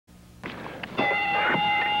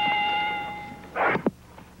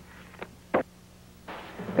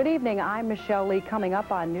Good evening, I'm Michelle Lee. Coming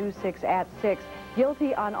up on News 6 at 6,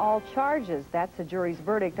 guilty on all charges. That's the jury's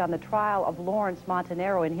verdict on the trial of Lawrence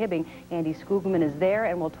Montanaro in Hibbing. Andy Skoogman is there,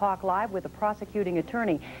 and we'll talk live with the prosecuting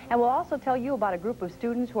attorney. And we'll also tell you about a group of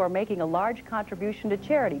students who are making a large contribution to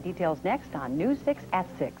charity. Details next on News 6 at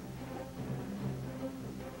 6.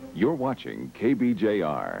 You're watching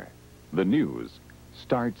KBJR. The news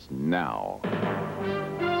starts now.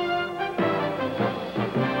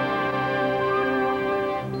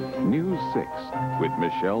 News 6 with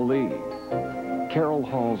Michelle Lee, Carol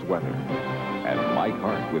Hall's weather, and Mike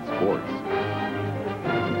Hart with sports.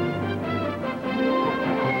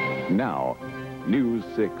 Now, News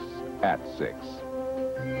 6 at 6.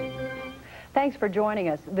 Thanks for joining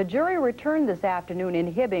us. The jury returned this afternoon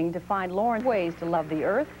in Hibbing to find Lawrence ways to love the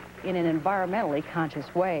earth in an environmentally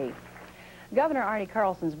conscious way. Governor Arnie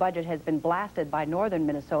Carlson's budget has been blasted by northern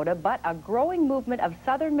Minnesota, but a growing movement of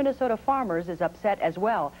southern Minnesota farmers is upset as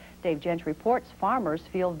well. Dave Jench reports farmers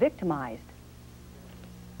feel victimized.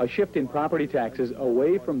 A shift in property taxes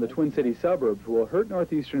away from the Twin Cities suburbs will hurt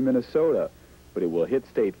northeastern Minnesota, but it will hit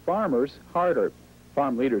state farmers harder.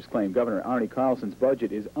 Farm leaders claim Governor Arnie Carlson's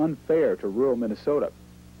budget is unfair to rural Minnesota.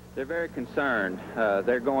 They're very concerned.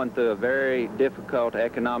 They're going through a very difficult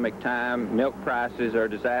economic time. Milk prices are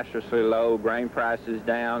disastrously low, grain prices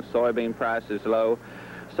down, soybean prices low.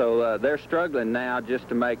 So they're struggling now just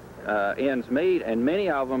to make ends meet, and many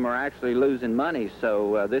of them are actually losing money.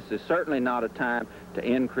 So this is certainly not a time to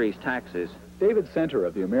increase taxes. David Center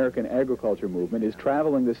of the American Agriculture Movement is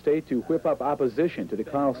traveling the state to whip up opposition to the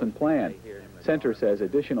Carlson plan. Center says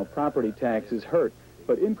additional property taxes hurt,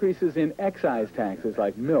 but increases in excise taxes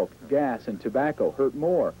like milk, gas, and tobacco hurt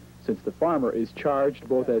more, since the farmer is charged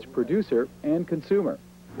both as producer and consumer.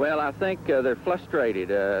 Well, I think they're frustrated.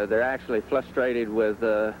 They're actually frustrated with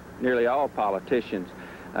nearly all politicians.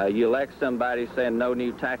 You elect somebody saying no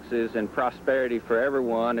new taxes and prosperity for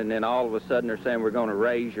everyone, and then all of a sudden they're saying we're going to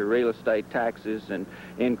raise your real estate taxes and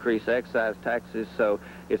increase excise taxes. So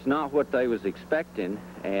it's not what they was expecting,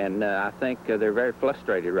 and I think they're very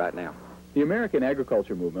frustrated right now. The American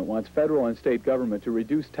Agriculture Movement wants federal and state government to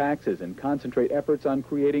reduce taxes and concentrate efforts on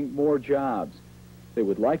creating more jobs. They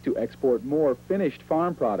would like to export more finished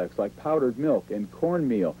farm products like powdered milk and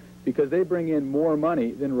cornmeal because they bring in more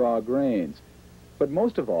money than raw grains. But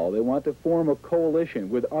most of all, they want to form a coalition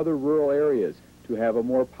with other rural areas to have a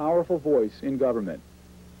more powerful voice in government.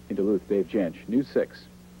 In Duluth, Dave Jench, News 6.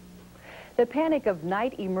 The panic of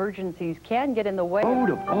night emergencies can get in the way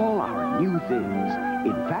of all our new things.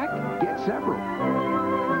 In fact, get several.